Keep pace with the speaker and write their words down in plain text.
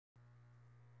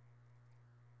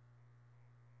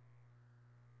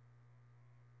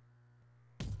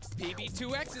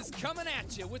PB2X is coming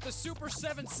at you with the Super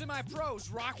 7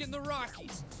 Semi-Pros rocking the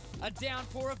Rockies. A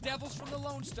downpour of devils from the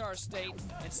Lone Star State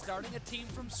and starting a team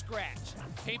from scratch.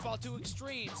 Paintball 2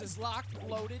 Extremes is locked,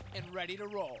 loaded, and ready to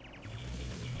roll.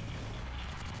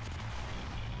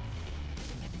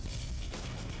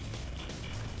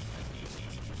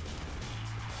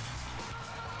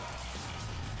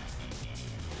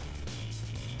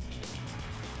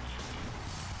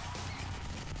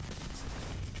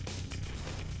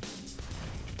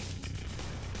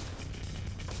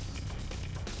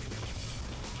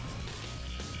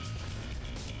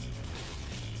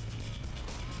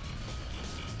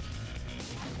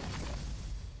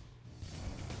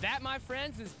 That, my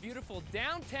friends, is beautiful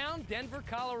downtown Denver,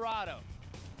 Colorado.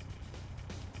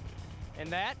 And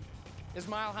that is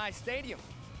Mile High Stadium.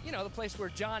 You know, the place where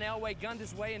John Elway gunned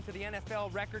his way into the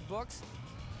NFL record books.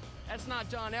 That's not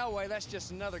John Elway, that's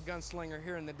just another gunslinger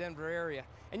here in the Denver area.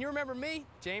 And you remember me,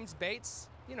 James Bates,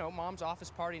 you know, Mom's office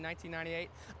party, 1998.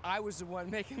 I was the one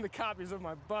making the copies of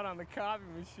my butt on the copy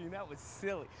machine. That was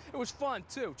silly. It was fun,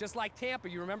 too. Just like Tampa,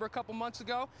 you remember a couple months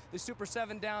ago? The Super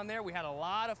 7 down there, we had a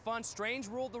lot of fun. Strange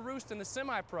ruled the roost in the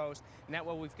semi-pros, and that's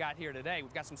what we've got here today.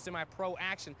 We've got some semi-pro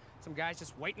action. Some guys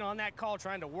just waiting on that call,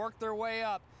 trying to work their way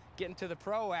up, getting to the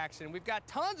pro action. We've got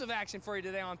tons of action for you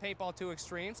today on Paintball 2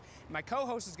 Extremes. My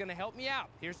co-host is going to help me out.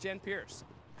 Here's Jen Pierce.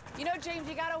 You know, James,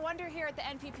 you gotta wonder here at the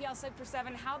NPPL Super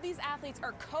 7 how these athletes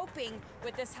are coping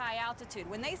with this high altitude.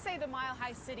 When they say the Mile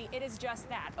High City, it is just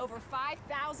that, over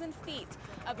 5,000 feet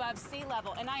above sea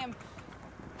level. And I am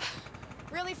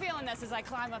really feeling this as I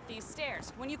climb up these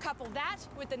stairs. When you couple that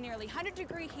with the nearly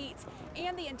 100-degree heat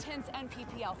and the intense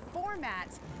NPPL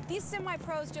formats, these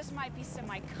semi-pros just might be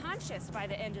semi-conscious by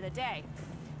the end of the day.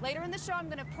 Later in the show, I'm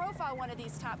going to profile one of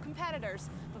these top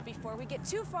competitors. But before we get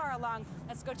too far along,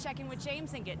 let's go check in with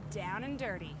James and get down and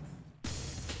dirty.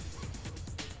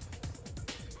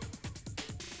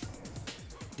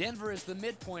 Denver is the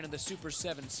midpoint of the Super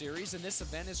 7 series, and this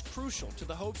event is crucial to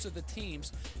the hopes of the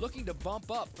teams looking to bump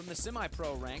up from the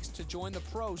semi-pro ranks to join the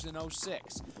pros in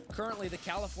 '06. Currently, the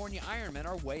California Ironmen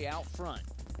are way out front.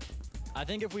 I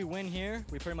think if we win here,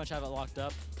 we pretty much have it locked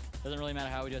up. Doesn't really matter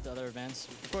how we do at the other events.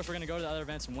 Of course, we're going to go to the other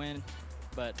events and win,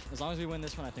 but as long as we win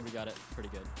this one, I think we got it pretty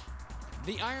good.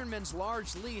 The Ironmen's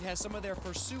large lead has some of their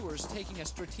pursuers taking a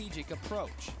strategic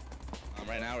approach.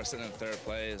 Right now, we're sitting in third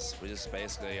place. We just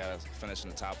basically got to finish in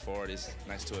the top 4 of these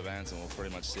next 2 events, and we'll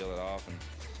pretty much seal it off and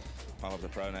pump up the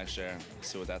pro next year and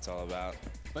see what that's all about.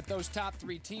 But those top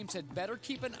 3 teams had better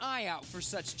keep an eye out for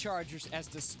such chargers as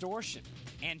Distortion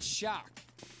and Shock.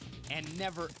 And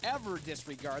never, ever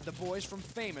disregard the boys from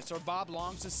Famous or Bob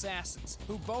Long's Assassins,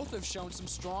 who both have shown some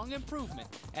strong improvement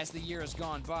as the year has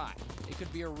gone by. It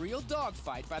could be a real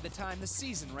dogfight by the time the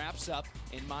season wraps up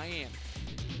in Miami.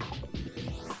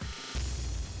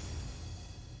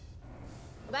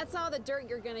 Well, that's all the dirt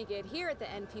you're going to get here at the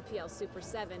NPPL Super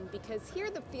 7, because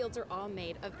here the fields are all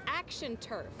made of action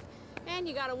turf. And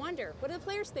you got to wonder, what do the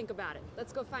players think about it?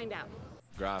 Let's go find out.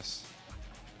 Grass.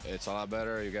 It's a lot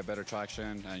better, you get better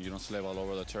traction, and you don't slip all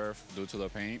over the turf due to the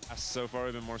paint. So far,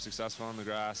 we've been more successful on the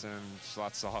grass, and it's a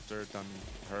lot softer than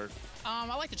hurt. I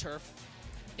like the turf.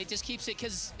 It just keeps it,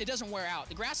 because it doesn't wear out.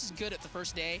 The grass is good at the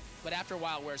first day, but after a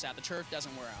while it wears out. The turf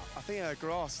doesn't wear out. I think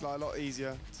grass is like a lot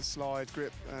easier to slide,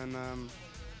 grip, and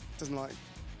doesn't like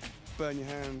burn your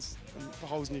hands and put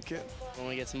holes in your kit.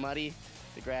 When it gets muddy,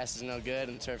 the grass is no good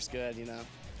and the turf's good, you know.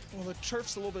 Well, the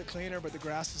turf's a little bit cleaner, but the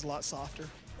grass is a lot softer.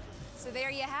 So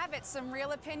there you have it, some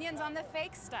real opinions on the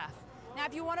fake stuff. Now,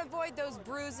 if you want to avoid those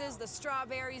bruises, the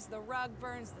strawberries, the rug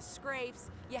burns, the scrapes,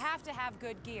 you have to have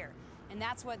good gear. And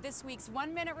that's what this week's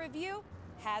 1-Minute Review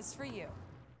has for you.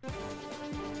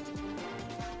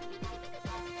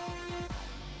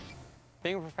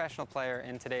 Being a professional player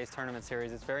in today's tournament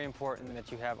series, it's very important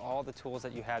that you have all the tools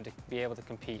that you have to be able to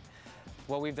compete.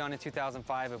 What we've done in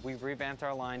 2005 is we've revamped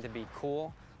our line to be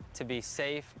cool, to be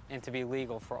safe, and to be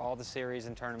legal for all the series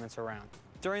and tournaments around.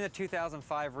 During the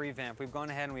 2005 revamp, we've gone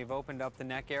ahead and we've opened up the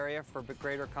neck area for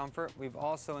greater comfort. We've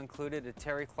also included a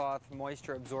terry cloth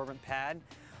moisture absorbent pad.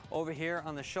 Over here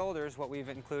on the shoulders, what we've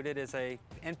included is a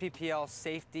NPPL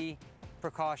safety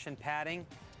precaution padding,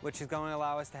 which is going to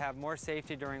allow us to have more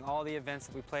safety during all the events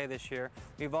that we play this year.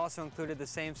 We've also included the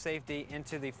same safety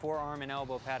into the forearm and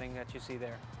elbow padding that you see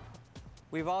there.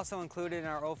 We've also included in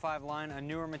our 05 line a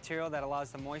newer material that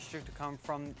allows the moisture to come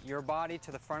from your body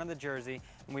to the front of the jersey,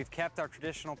 and we've kept our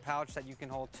traditional pouch that you can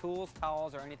hold tools,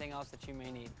 towels, or anything else that you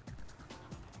may need.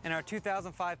 In our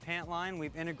 2005 pant line,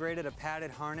 we've integrated a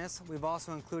padded harness. We've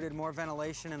also included more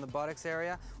ventilation in the buttocks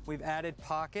area. We've added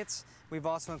pockets. We've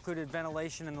also included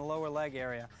ventilation in the lower leg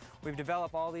area. We've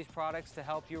developed all these products to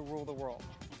help you rule the world.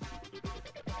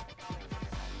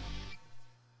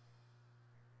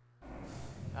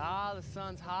 Ah, the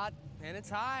sun's hot, and it's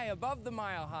high, above the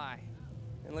mile high.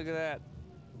 And look at that.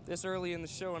 This early in the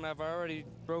show, and I've already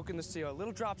broken the seal.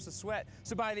 Little drops of sweat.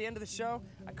 So by the end of the show,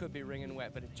 I could be wringing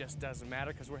wet, but it just doesn't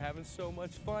matter because we're having so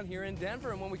much fun here in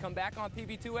Denver. And when we come back on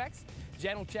PB2X,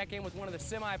 Jen will check in with one of the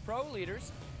semi-pro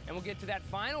leaders, and we'll get to that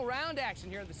final round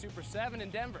action here at the Super 7 in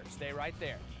Denver. Stay right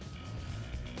there.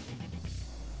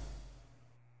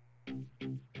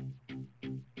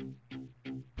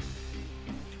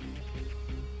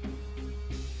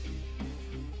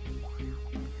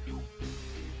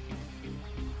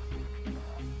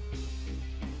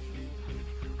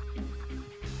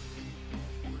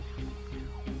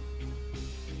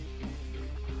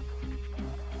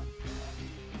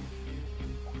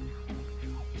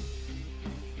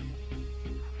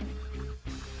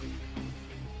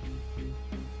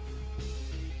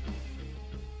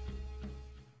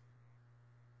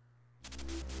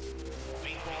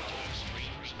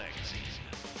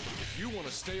 If you want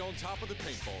to stay on top of the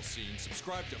paintball scene,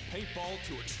 subscribe to Paintball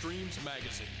to Extremes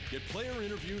magazine. Get player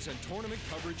interviews and tournament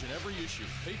coverage in every issue.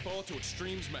 Paintball to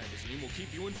Extremes magazine will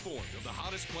keep you informed of the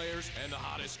hottest players and the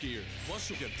hottest gear. Plus,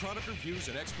 you'll get product reviews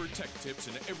and expert tech tips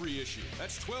in every issue.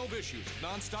 That's 12 issues of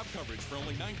non-stop coverage for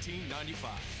only $19.95.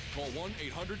 Call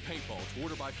 1-800-PAINTBALL to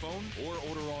order by phone or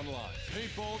order online.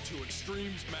 Paintball to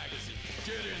Extremes magazine.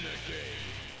 Get in the game.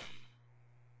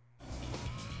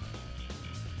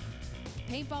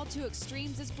 Paintball to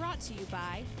Extremes is brought to you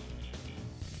by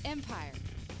Empire,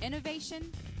 innovation,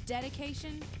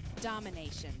 dedication,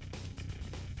 domination.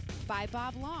 By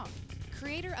Bob Long,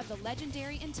 creator of the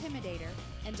legendary Intimidator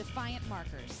and Defiant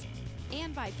markers.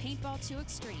 And by Paintball to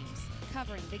Extremes,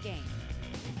 covering the game.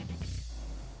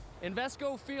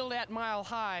 Invesco Field at Mile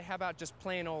High. How about just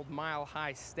plain old Mile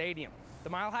High Stadium? The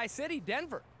Mile High City,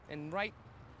 Denver. And right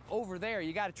over there,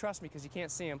 you gotta trust me because you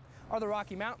can't see them, are the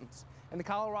Rocky Mountains. And the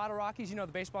Colorado Rockies, you know,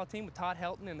 the baseball team with Todd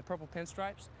Helton and the purple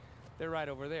pinstripes, they're right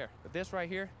over there. But this right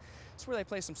here, it's where they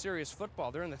play some serious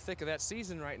football. They're in the thick of that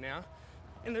season right now,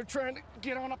 and they're trying to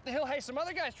get on up the hill. Hey, some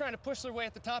other guys trying to push their way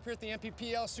at the top here at the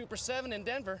NPPL Super 7 in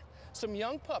Denver. Some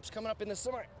young pups coming up in the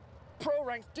semi-pro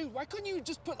ranks. Dude, why couldn't you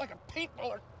just put like a paintball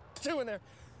or two in there?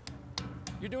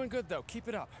 You're doing good, though. Keep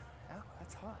it up. Ow,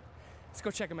 that's hot. Let's go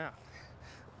check them out.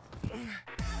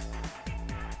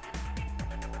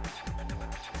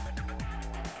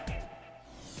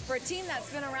 For a team that's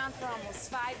been around for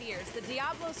almost 5 years, the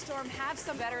Diablo Storm have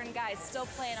some veteran guys still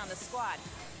playing on the squad,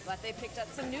 but they picked up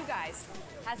some new guys.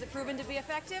 Has it proven to be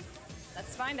effective?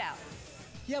 Let's find out.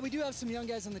 Yeah, we do have some young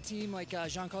guys on the team, like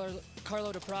Giancarlo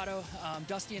DePrado,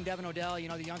 Dusty and Devin Odell, you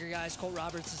know, the younger guys. Colt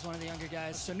Roberts is one of the younger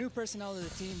guys. So new personnel to the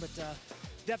team, but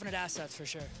definite assets for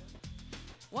sure.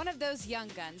 One of those young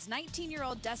guns,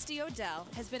 19-year-old Dusty Odell,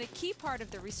 has been a key part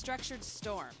of the restructured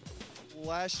Storm.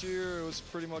 Last year, it was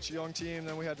pretty much a young team.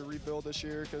 Then we had to rebuild this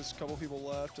year because a couple people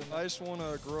left. And I just want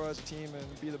to grow as a team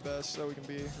and be the best that we can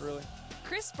be, really.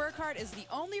 Chris Burkhardt is the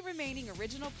only remaining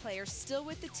original player still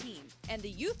with the team, and the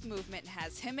youth movement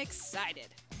has him excited.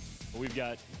 We've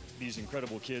got these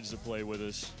incredible kids that play with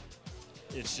us.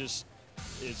 It's just,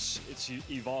 it's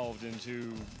evolved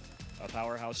into a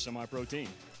powerhouse semi-pro team.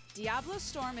 Diablo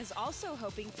Storm is also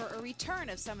hoping for a return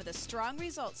of some of the strong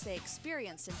results they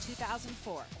experienced in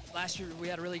 2004. Last year, we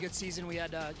had a really good season. We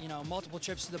had, you know, multiple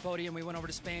trips to the podium. We went over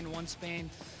to Spain, won Spain.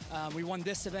 We won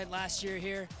this event last year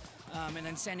here. And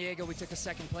then San Diego, we took a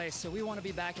second place. So we want to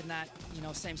be back in that, you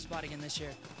know, same spot again this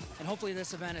year. And hopefully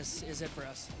this event is it for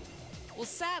us. Well,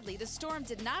 sadly, the Storm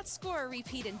did not score a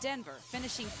repeat in Denver,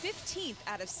 finishing 15th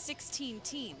out of 16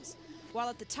 teams. While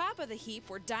at the top of the heap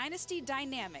were Dynasty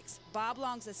Dynamics, Bob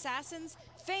Long's Assassins,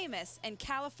 Famous, and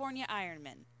California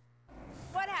Ironmen.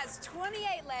 What has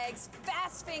 28 legs,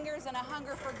 fast fingers, and a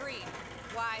hunger for green?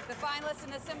 Why, the finalists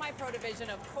in the semi-pro division,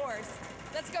 of course.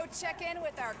 Let's go check in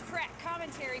with our crack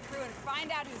commentary crew and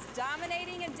find out who's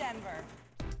dominating in Denver.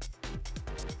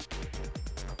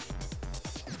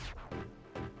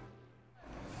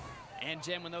 And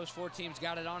Jen, when those four teams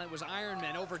got it on, it was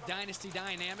Ironmen over Dynasty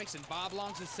Dynamics and Bob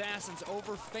Long's Assassins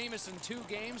over Famous in 2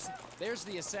 games. There's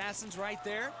the Assassins right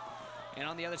there. And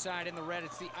on the other side in the red,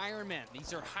 it's the Ironmen.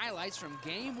 These are highlights from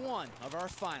game 1 of our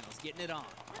finals, getting it on.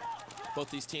 Both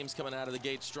these teams coming out of the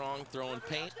gate strong, throwing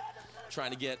paint,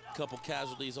 trying to get a couple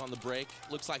casualties on the break.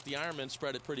 Looks like the Ironmen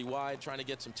spread it pretty wide, trying to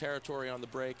get some territory on the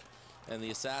break. And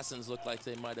the Assassins look like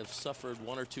they might have suffered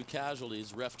 1 or 2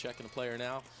 casualties. Ref checking the player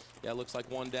now. Yeah, looks like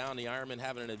 1 down. The Ironmen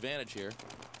having an advantage here.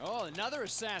 Oh, another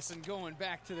Assassin going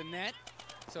back to the net.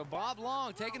 So Bob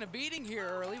Long taking a beating here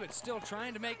early, but still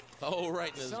trying to make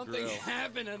right in his something grill.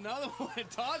 happen. Another one.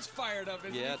 Todd's fired up.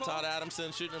 Yeah, Todd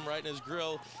Adamson shooting him right in his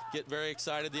grill. Get very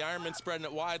excited. The Ironmen spreading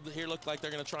it wide. Here look like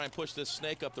they're going to try and push this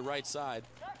snake up the right side.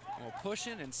 Well,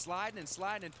 pushing and sliding and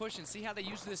sliding and pushing. See how they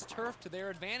use this turf to their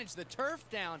advantage. The turf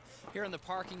down here in the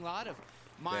parking lot of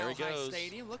Mile High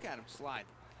Stadium. Look at him slide.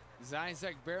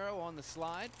 Zizek Barrow on the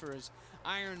slide for his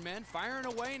Ironmen. Firing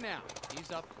away now.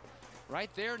 He's up right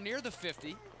there near the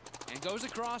 50 and goes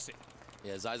across it.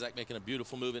 Yeah, Zizek making a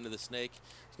beautiful move into the snake.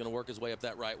 He's going to work his way up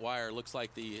that right wire. Looks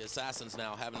like the Assassins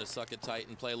now having to suck it tight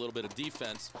and play a little bit of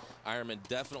defense. Ironmen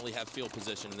definitely have field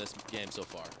position in this game so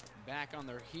far. Back on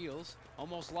their heels.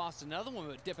 Almost lost another one,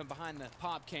 but dipping behind the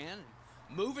pop can.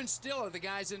 Moving still are the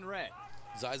guys in red.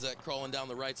 Zizek crawling down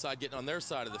the right side, getting on their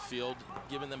side of the field,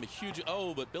 giving them a huge,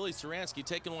 but Billy Saransky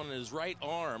taking one in his right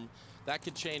arm. That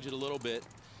could change it a little bit,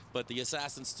 but the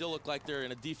Assassins still look like they're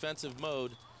in a defensive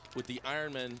mode with the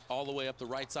Ironmen all the way up the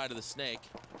right side of the snake.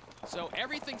 So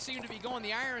everything seemed to be going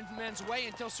the Ironmen's way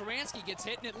until Saransky gets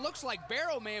hit, and it looks like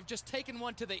Barrow may have just taken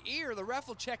one to the ear. The ref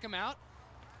will check him out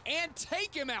and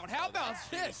take him out. How about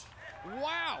this?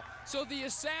 Wow. So the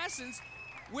Assassins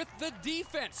with the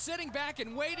defense sitting back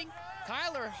and waiting.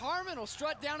 Tyler Harmon will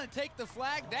strut down and take the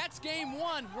flag. That's game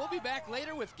one. We'll be back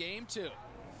later with game two.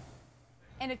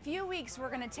 In a few weeks, we're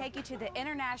going to take you to the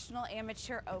International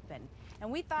Amateur Open.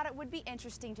 And we thought it would be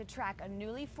interesting to track a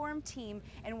newly formed team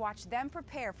and watch them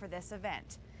prepare for this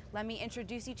event. Let me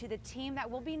introduce you to the team that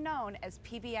will be known as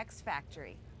PB2X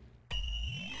Factory.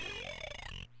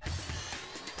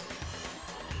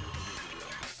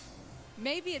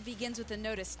 Maybe it begins with a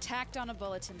notice tacked on a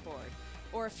bulletin board,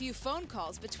 or a few phone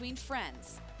calls between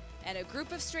friends, and a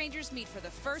group of strangers meet for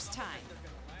the first time.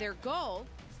 Their goal,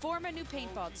 form a new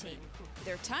paintball team.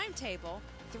 Their timetable,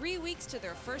 3 weeks to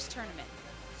their first tournament.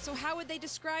 So how would they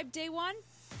describe day one?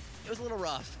 It was a little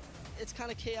rough. It's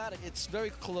kind of chaotic. It's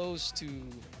very close to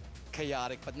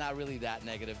chaotic, but not really that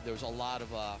negative. There was a lot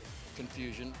of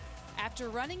confusion. After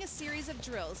running a series of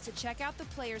drills to check out the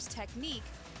players' technique,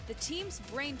 the team's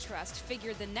brain trust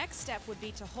figured the next step would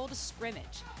be to hold a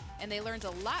scrimmage, and they learned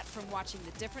a lot from watching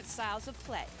the different styles of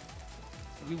play.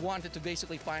 We wanted to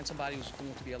basically find somebody who's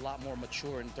going to be a lot more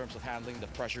mature in terms of handling the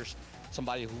pressures,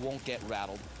 somebody who won't get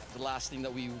rattled. The last thing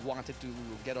that we wanted to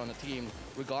get on a team,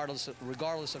 regardless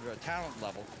of their talent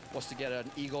level, was to get an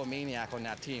egomaniac on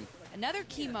that team. Another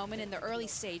key moment in the early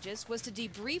stages was to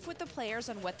debrief with the players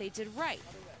on what they did right,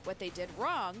 what they did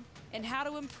wrong, and how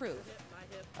to improve.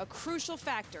 A crucial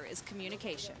factor is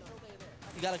communication.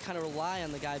 You got to kind of rely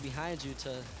on the guy behind you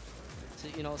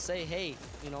to say, hey,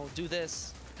 do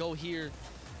this, go here.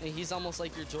 And he's almost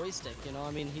like your joystick,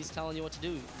 I mean, he's telling you what to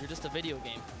do. You're just a video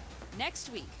game.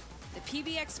 Next week, the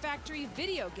PB2X Factory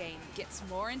video game gets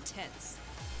more intense.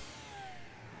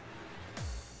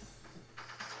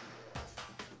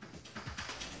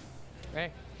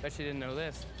 Hey, bet you didn't know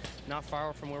this. Not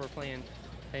far from where we're playing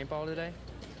paintball today,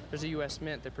 there's a U.S.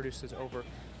 Mint that produces over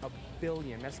 1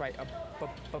 billion, that's right, a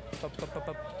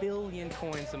billion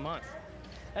coins a month.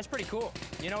 That's pretty cool.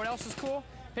 You know what else is cool?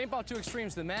 Paintball2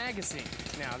 Extremes, the magazine.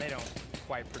 Now, they don't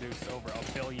quite produce over 1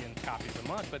 billion copies a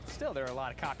month, but still, there are a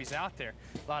lot of copies out there,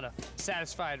 a lot of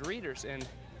satisfied readers, and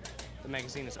the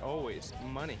magazine is always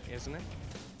money, isn't it?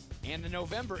 And the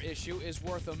November issue is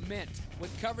worth a mint,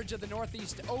 with coverage of the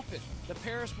Northeast Open, the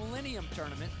Paris Millennium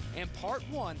Tournament, and part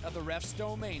 1 of the Ref's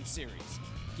Domain series.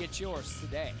 Get yours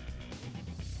today.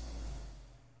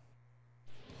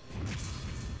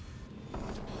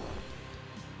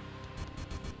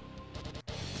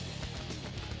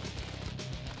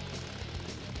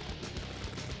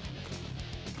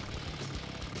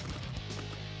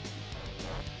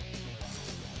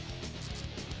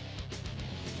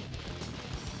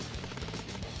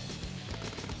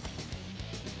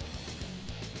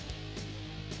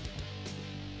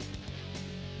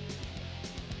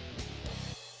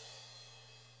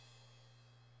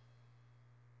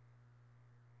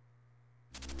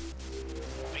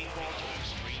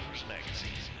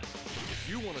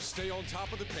 If you want to stay on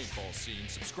top of the paintball scene,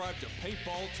 subscribe to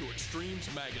Paintball2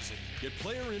 Extremes magazine. Get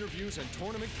player interviews and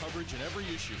tournament coverage in every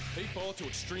issue. Paintball2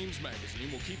 Extremes magazine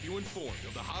will keep you informed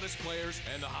of the hottest players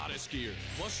and the hottest gear.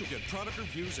 Plus, you'll get product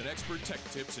reviews and expert tech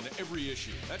tips in every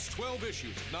issue. That's 12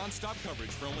 issues of non-stop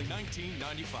coverage for only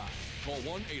 $19.95. Call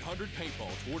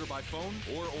 1-800-PAINTBALL to order by phone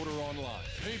or order online.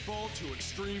 Paintball2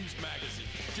 Extremes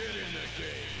magazine. Get in the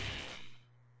game.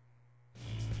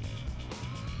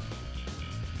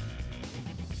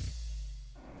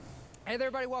 Hey there,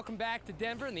 everybody. Welcome back to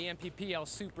Denver in the MPPL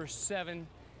Super 7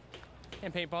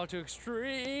 and Paintball2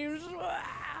 Extremes.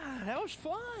 Wow, that was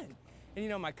fun. And you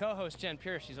know, my co-host Jen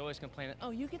Pierce, she's always complaining,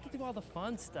 oh, you get to do all the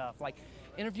fun stuff, like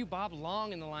interview Bob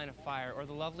Long in The Line of Fire, or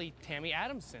the lovely Tammy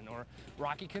Adamson, or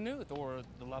Rocky Knuth, or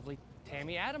the lovely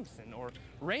Tammy Adamson, or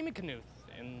Raymond Knuth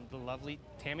and the lovely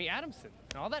Tammy Adamson,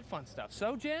 and all that fun stuff.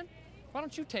 So, Jen, why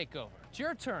don't you take over? It's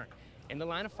your turn in The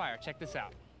Line of Fire. Check this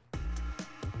out.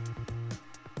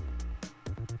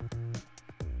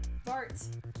 Bart.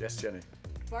 Yes, Jenny.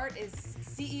 Bart is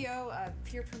CEO of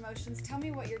Peer Promotions. Tell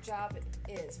me what your job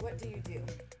is. What do you do?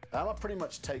 I pretty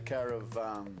much take care of,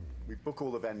 we book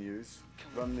all the venues,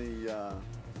 run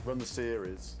the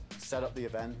series, set up the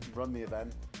event, run the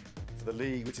event for the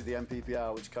league, which is the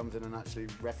MPPL, which comes in and actually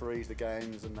referees the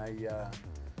games, and they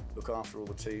look after all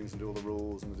the teams and do all the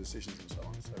rules and the decisions and so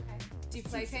on. So, okay. Do you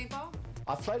play paintball?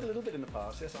 I've played a little bit in the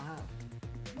past, yes I have.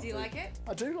 Do you like it?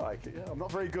 I do like it, yeah. I'm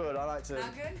not very good. I like to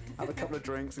have a couple of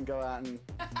drinks and go out and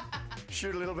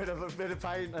shoot a little bit of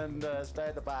paint and stay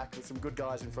at the back with some good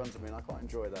guys in front of me, and I quite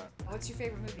enjoy that. What's your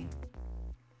favorite movie?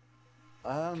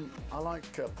 I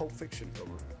like Pulp Fiction,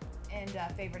 probably. And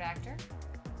favorite actor?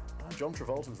 John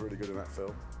Travolta's really good in that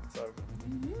film, so...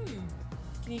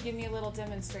 Can you give me a little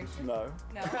demonstration? No.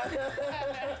 No?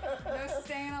 No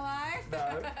Staying Alive?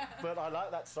 No, but I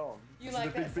like that song. You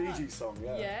like that song? The Bee Gees song,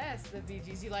 yeah. Yes, the Bee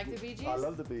Gees. You like the Bee Gees? I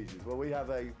love the Bee Gees. Well, we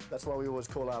have that's why we always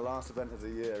call our last event of the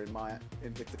year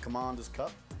in the Commander's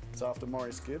Cup. It's after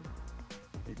Maurice Gibb.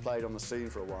 He played on the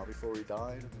scene for a while before he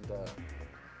died, and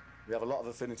we have a lot of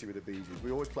affinity with the Bee Gees.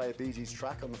 We always play a Bee Gees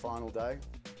track on the final day.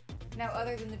 Now,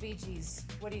 other than the Bee Gees,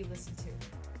 what do you listen to?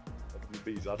 The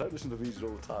Bee Gees. I don't listen to the Bee Gees all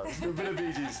the time. It's a bit of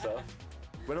Bee Gees stuff.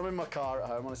 When I'm in my car at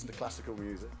home, I listen to classical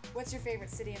music. What's your favorite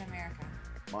city in America?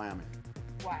 Miami.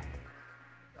 Why?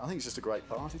 I think it's just a great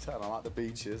party town. I like the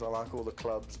beaches, I like all the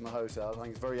clubs and the hotels. I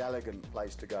think it's a very elegant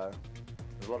place to go.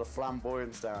 There's a lot of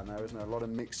flamboyance down there, isn't there? A lot of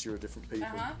mixture of different people.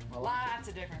 Lots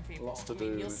of different people. Lots to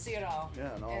do. You'll see it all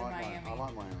in Miami. I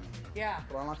like Miami. Yeah.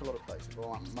 But I like a lot of places.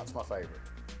 That's my favourite.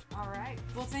 All right.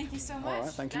 Well, thank you so much. All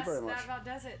right, thank you very much. That about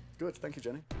does it. Good. Thank you,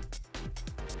 Jenny.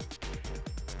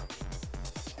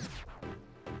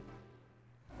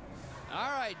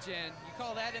 All right, Jen, you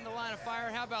call that in the line of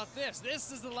fire. How about this?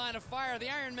 This is the line of fire. The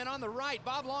Ironmen on the right,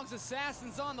 Bob Long's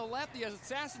Assassins on the left. The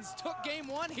Assassins took game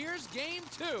one. Here's game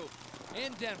two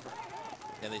in Denver.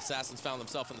 And the Assassins found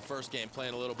themselves in the first game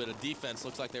playing a little bit of defense.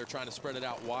 Looks like they were trying to spread it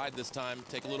out wide this time,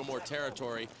 take a little more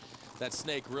territory. That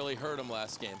snake really hurt them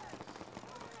last game.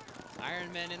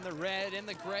 Ironmen in the red, in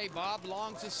the gray, Bob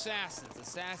Long's Assassins.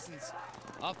 Assassins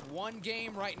up one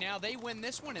game right now. They win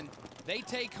this one, and they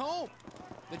take home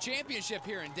the championship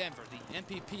here in Denver, the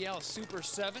MPPL Super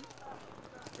 7.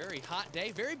 Very hot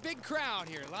day, very big crowd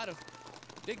here. A lot of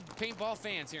big paintball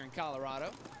fans here in Colorado.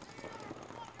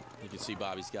 You can see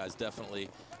Bobby's guys definitely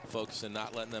focusing,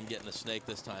 not letting them get in the snake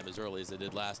this time as early as they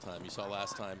did last time. You saw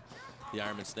last time the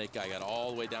Ironman snake guy got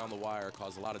all the way down the wire,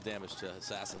 caused a lot of damage to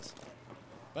Assassins.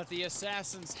 But the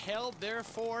Assassins held their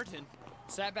fort and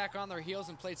sat back on their heels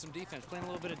and played some defense. Playing a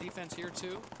little bit of defense here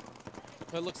too.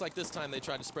 It looks like this time they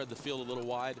tried to spread the field a little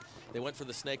wide. They went for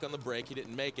the snake on the break. He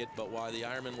didn't make it, but while the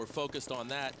Ironmen were focused on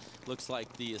that, looks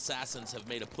like the Assassins have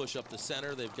made a push up the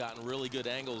center. They've gotten really good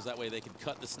angles. That way they can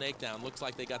cut the snake down. Looks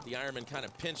like they got the Ironmen kind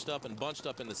of pinched up and bunched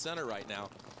up in the center right now.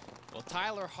 Well,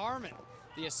 Tyler Harmon,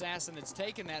 the Assassin that's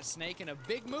taken that snake in a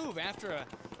big move after a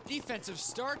defensive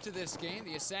start to this game.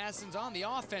 The Assassins on the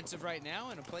offensive right now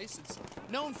in a place that's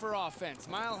known for offense.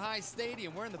 Mile High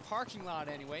Stadium. We're in the parking lot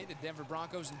anyway. The Denver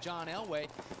Broncos and John Elway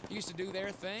used to do their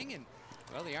thing, and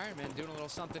well, the Ironmen doing a little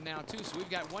something now too. So we've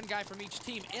got one guy from each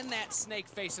team in that snake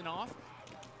facing off.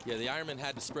 Yeah, the Ironmen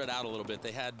had to spread out a little bit.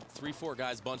 They had 3-4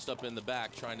 guys bunched up in the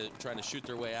back trying to shoot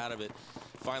their way out of it.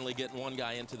 Finally getting one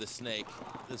guy into the snake.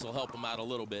 This will help them out a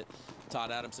little bit. Todd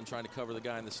Adamson trying to cover the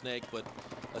guy in the snake, but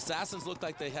Assassins look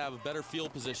like they have a better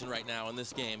field position right now in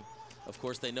this game. Of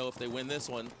course, they know if they win this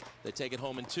one, they take it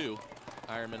home in 2.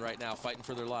 Ironmen right now fighting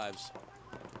for their lives.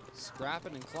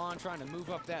 Scrapping and clawing, trying to move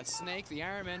up that snake. The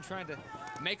Ironmen trying to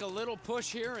make a little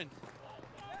push here and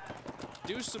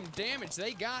do some damage.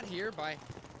 They got here by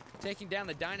taking down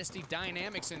the Dynasty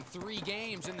Dynamics in 3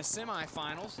 games in the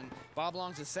semifinals. And Bob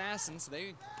Long's Assassins,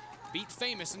 they beat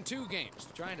Famous in 2 games,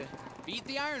 trying to beat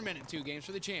the Ironmen in 2 games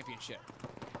for the championship.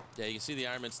 Yeah, you can see the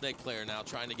Ironman snake player now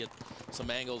trying to get some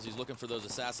angles. He's looking for those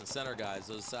Assassin center guys.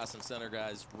 Those Assassin center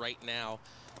guys right now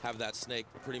have that snake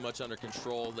pretty much under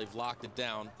control. They've locked it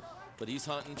down, but he's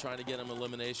hunting, trying to get him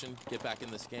elimination, get back in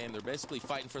this game. They're basically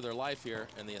fighting for their life here,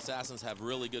 and the Assassins have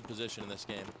really good position in this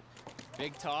game.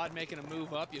 Big Todd making a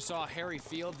move up. You saw Harry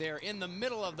Field there in the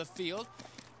middle of the field,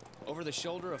 over the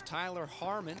shoulder of Tyler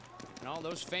Harmon and all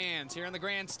those fans here in the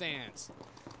grandstands.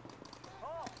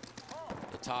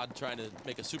 Todd trying to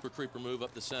make a super creeper move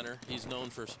up the center. He's known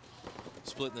for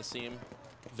splitting the seam.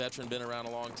 Veteran, been around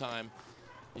a long time.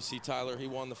 You see Tyler, he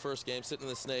won the first game sitting in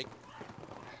the snake.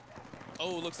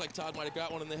 Oh, looks like Todd might have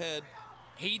got one in the head.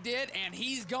 He did, and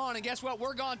he's gone. And guess what?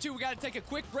 We're gone too. We got to take a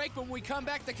quick break, but when we come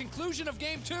back, the conclusion of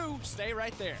game 2. Stay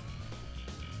right there.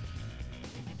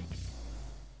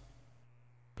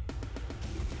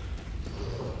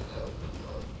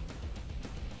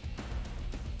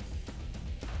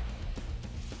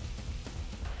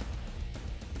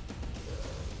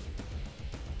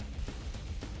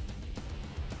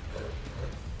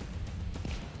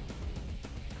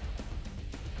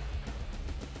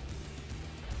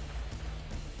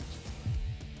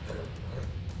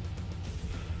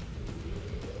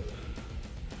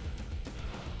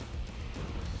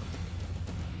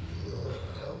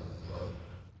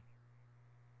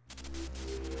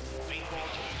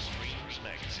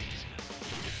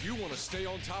 If you want to stay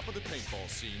on top of the paintball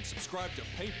scene, subscribe to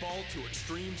Paintball to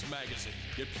Extremes magazine.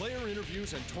 Get player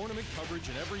interviews and tournament coverage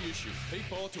in every issue.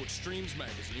 Paintball to Extremes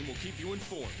magazine will keep you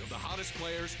informed of the hottest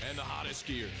players and the hottest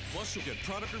gear. Plus, you'll get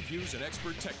product reviews and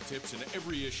expert tech tips in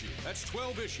every issue. That's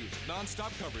 12 issues of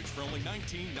non-stop coverage for only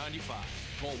 $19.95.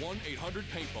 Call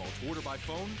 1-800-PAINTBALL to order by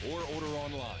phone or order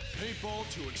online. Paintball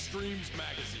to Extremes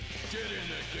magazine. Get in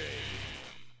the game.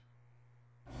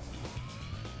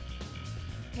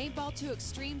 Paintball to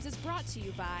Extremes is brought to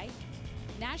you by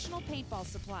National Paintball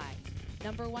Supply,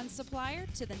 #1 supplier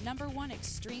to the #1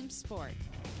 extreme sport.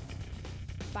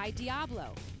 By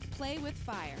Diablo, play with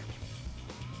fire.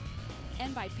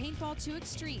 And by Paintball to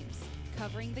Extremes,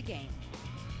 covering the game.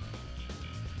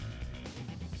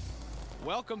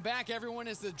 Welcome back, everyone,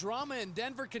 as the drama in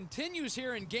Denver continues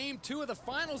here in game 2 of the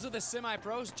finals of the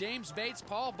semi-pros. James Bates,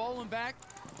 Paul Bolenbach,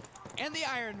 and the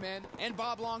Ironmen and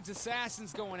Bob Long's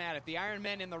Assassins going at it. The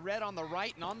Ironmen in the red on the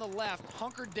right and on the left,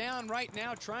 hunkered down right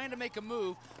now, trying to make a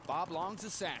move. Bob Long's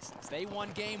Assassins. They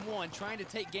won game 1, trying to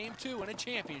take game 2 and a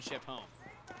championship home.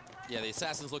 Yeah, the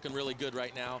Assassins looking really good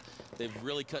right now. They've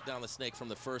really cut down the snake from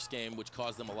the first game, which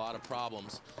caused them a lot of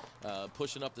problems.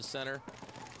 Pushing up the center.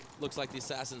 Looks like the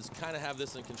Assassins kind of have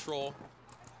this in control.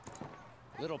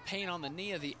 Little pain on the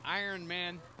knee of the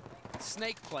Ironman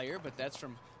snake player, but that's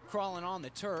from crawling on the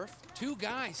turf. 2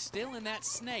 guys still in that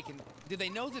snake. And do they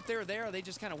know that they're there? Or are they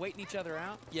just kind of waiting each other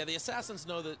out? Yeah, the Assassins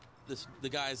know that the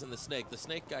guy's in the snake. The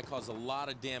snake guy caused a lot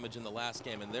of damage in the last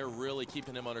game, and they're really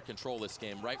keeping him under control this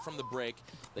game. Right from the break,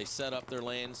 they set up their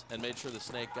lanes and made sure the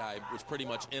snake guy was pretty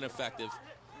much ineffective.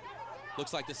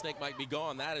 Looks like the snake might be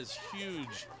gone. That is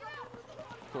huge.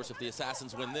 Of course, if the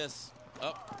Assassins win this,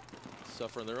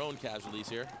 suffering their own casualties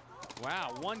here.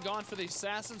 Wow, 1 gone for the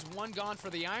Assassins, 1 gone for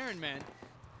the Ironmen.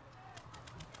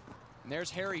 And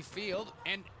there's Harry Field,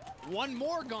 and 1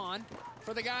 more gone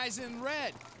for the guys in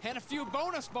red. And a few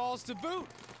bonus balls to boot.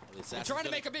 And trying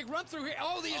to make a big run through here.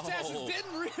 Oh, the Assassins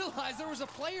didn't realize there was a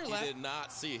player left. He did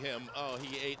not see him. Oh,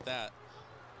 he ate that.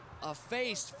 A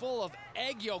face full of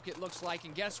egg yolk, it looks like,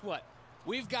 and guess what?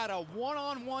 We've got a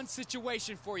one-on-one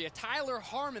situation for you. Tyler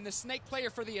Harmon, the snake player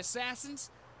for the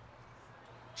Assassins,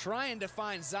 trying to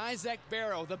find Zizek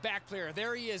Barrow, the back player.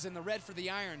 There he is in the red for the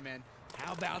Ironmen.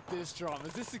 How about this drama?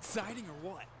 Is this exciting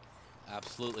or what?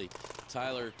 Absolutely.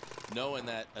 Tyler, knowing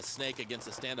that a snake against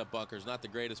a stand-up bunker is not the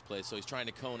greatest place, so he's trying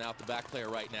to cone out the back player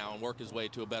right now and work his way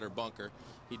to a better bunker.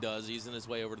 He does. He's in his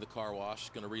way over to the car wash,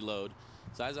 going to reload.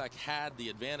 Zizek had the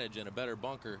advantage in a better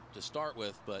bunker to start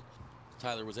with, but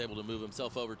Tyler was able to move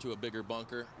himself over to a bigger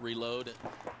bunker, reload,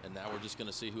 and now we're just going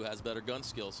to see who has better gun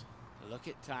skills. Look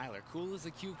at Tyler, cool as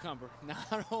a cucumber.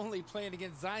 Not only playing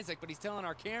against Zizek, but he's telling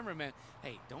our cameraman,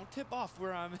 hey, don't tip off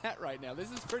where I'm at right now.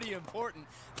 This is pretty important.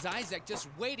 Zizek just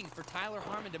waiting for Tyler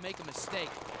Harmon to make a mistake.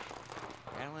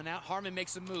 Battling out, Harmon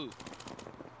makes a move.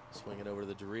 Swinging over to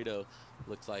the Dorito.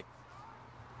 Looks like...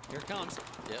 Here it comes.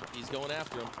 Yep, he's going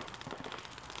after him.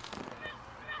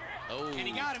 Oh. And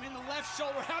he got him in the left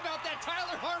shoulder. How about that?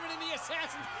 Tyler Harmon and the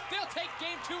Assassins. They'll take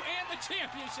game 2 and the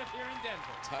championship here in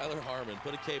Denver. Tyler Harmon,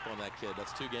 put a cape on that kid.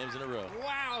 That's 2 games in a row.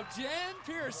 Wow, Dan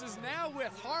Pierce is now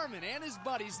with Harmon and his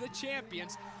buddies, the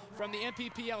champions from the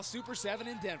MPPL Super 7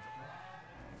 in Denver.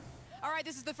 All right,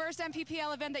 this is the first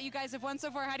MPPL event that you guys have won so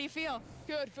far. How do you feel?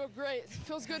 Good, feel great.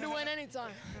 Feels good to win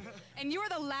anytime. And you were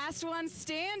the last one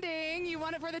standing. You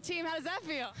won it for the team. How does that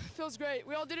feel? Feels great.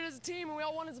 We all did it as a team, and we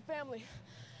all won as a family.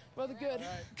 Brother, good. Right.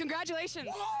 Congratulations.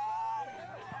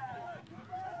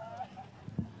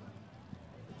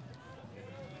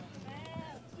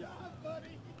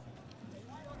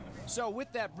 So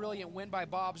with that brilliant win by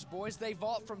Bob's boys, they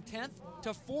vault from 10th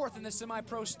to 4th in the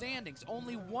semi-pro standings,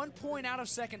 only 1 point out of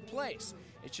 2nd place.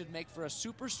 It should make for a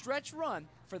super stretch run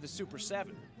for the Super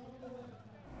 7.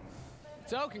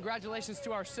 So congratulations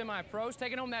to our semi-pros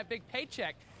taking home that big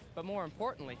paycheck, but more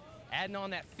importantly, adding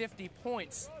on that 50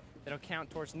 points that'll count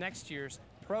towards next year's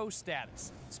pro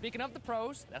status. Speaking of the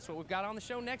pros, that's what we've got on the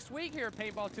show next week here at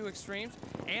Paintball 2 Extremes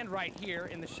and right here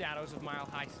in the shadows of Mile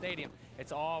High Stadium.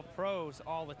 It's all pros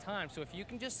all the time, so if you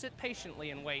can just sit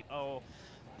patiently and wait,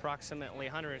 approximately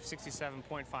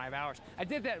 167.5 hours. I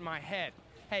did that in my head.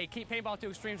 Hey, keep Paintball 2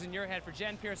 Extremes in your head. For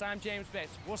Jen Pierce, I'm James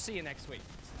Bates. We'll see you next week.